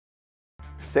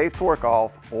Safe Torque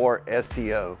Off, or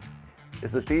STO,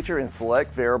 is a feature in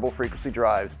select variable frequency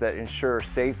drives that ensure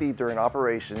safety during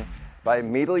operation by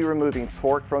immediately removing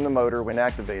torque from the motor when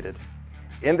activated.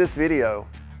 In this video,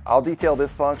 I'll detail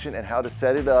this function and how to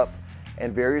set it up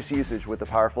and various usage with the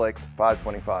PowerFlex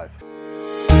 525.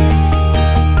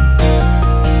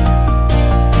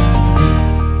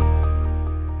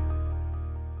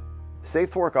 Safe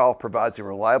Torque Off provides a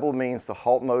reliable means to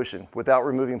halt motion without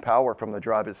removing power from the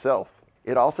drive itself.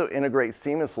 It also integrates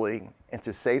seamlessly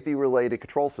into safety-related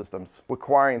control systems,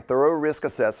 requiring thorough risk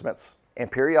assessments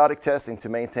and periodic testing to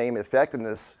maintain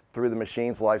effectiveness through the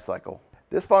machine's life cycle.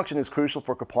 This function is crucial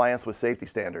for compliance with safety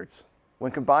standards.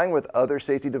 When combined with other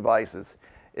safety devices,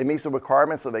 it meets the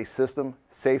requirements of a system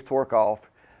Safe Torque Off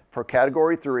for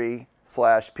Category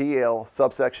 3/PL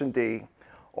subsection D,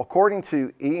 according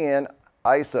to EN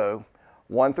ISO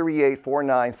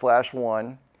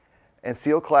 13849/1 and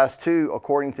Seal Class 2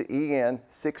 according to EN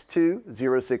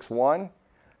 62061,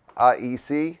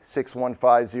 IEC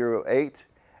 61508,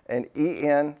 and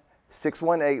EN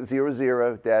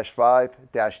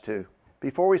 61800-5-2.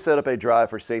 Before we set up a drive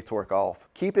for Safe Torque Off,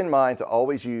 keep in mind to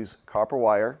always use copper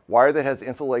wire that has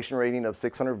insulation rating of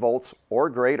 600 volts or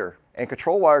greater, and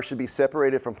control wire should be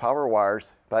separated from power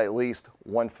wires by at least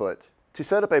 1 foot. To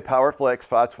set up a PowerFlex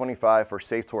 525 for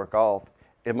Safe Torque Off,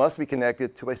 it must be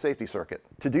connected to a safety circuit.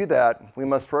 To do that, we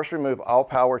must first remove all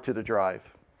power to the drive.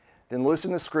 Then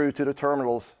loosen the screw to the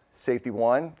terminals Safety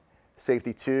 1,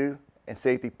 Safety 2, and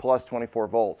Safety Plus 24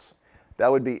 volts.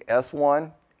 That would be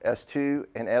S1, S2,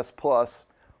 and S Plus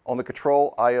on the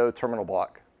control I/O terminal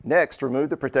block. Next,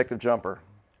 remove the protective jumper.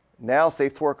 Now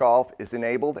Safe Torque Off is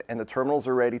enabled and the terminals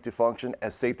are ready to function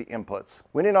as safety inputs.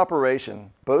 When in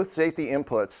operation, both safety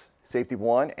inputs, Safety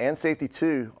 1 and Safety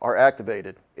 2, are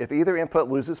activated. If either input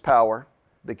loses power,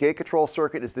 the gate control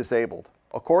circuit is disabled.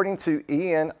 According to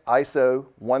EN ISO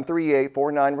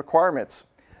 13849 requirements,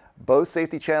 both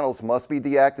safety channels must be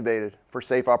deactivated for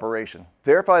safe operation.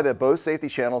 Verify that both safety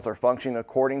channels are functioning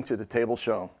according to the table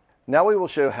shown. Now we will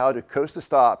show how to coast to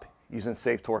stop using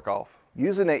Safe Torque Off.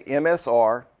 Using a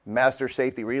MSR, Master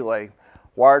Safety Relay,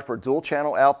 wired for dual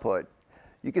channel output,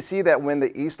 you can see that when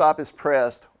the E-stop is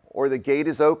pressed or the gate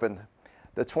is opened,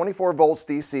 the 24 volts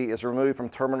DC is removed from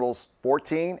terminals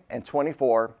 14 and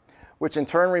 24, which in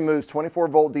turn removes 24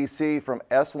 volt DC from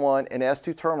S1 and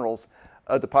S2 terminals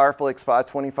of the PowerFlex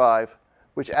 525,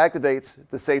 which activates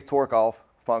the Safe Torque Off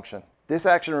function. This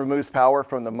action removes power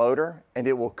from the motor and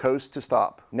it will coast to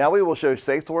stop. Now we will show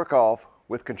Safe Torque Off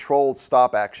with controlled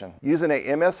stop action. Using a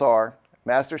MSR,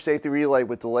 Master Safety Relay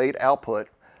with delayed output,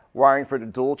 wiring for the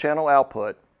dual channel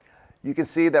output, you can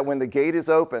see that when the gate is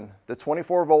open, the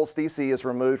 24 volts DC is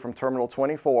removed from terminal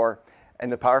 24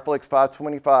 and the PowerFlex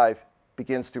 525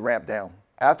 begins to ramp down.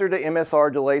 After the MSR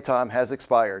delay time has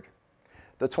expired,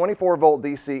 the 24 volt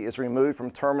DC is removed from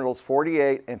terminals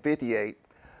 48 and 58,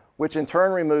 which in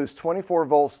turn removes 24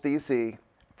 volts DC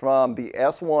from the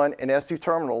S1 and S2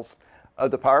 terminals of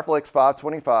the PowerFlex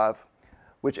 525,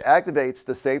 which activates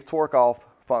the Safe Torque Off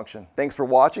function. Thanks for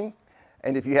watching,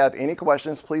 and if you have any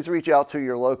questions, please reach out to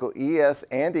your local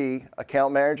ES&E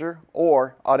account manager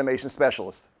or automation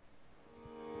specialist.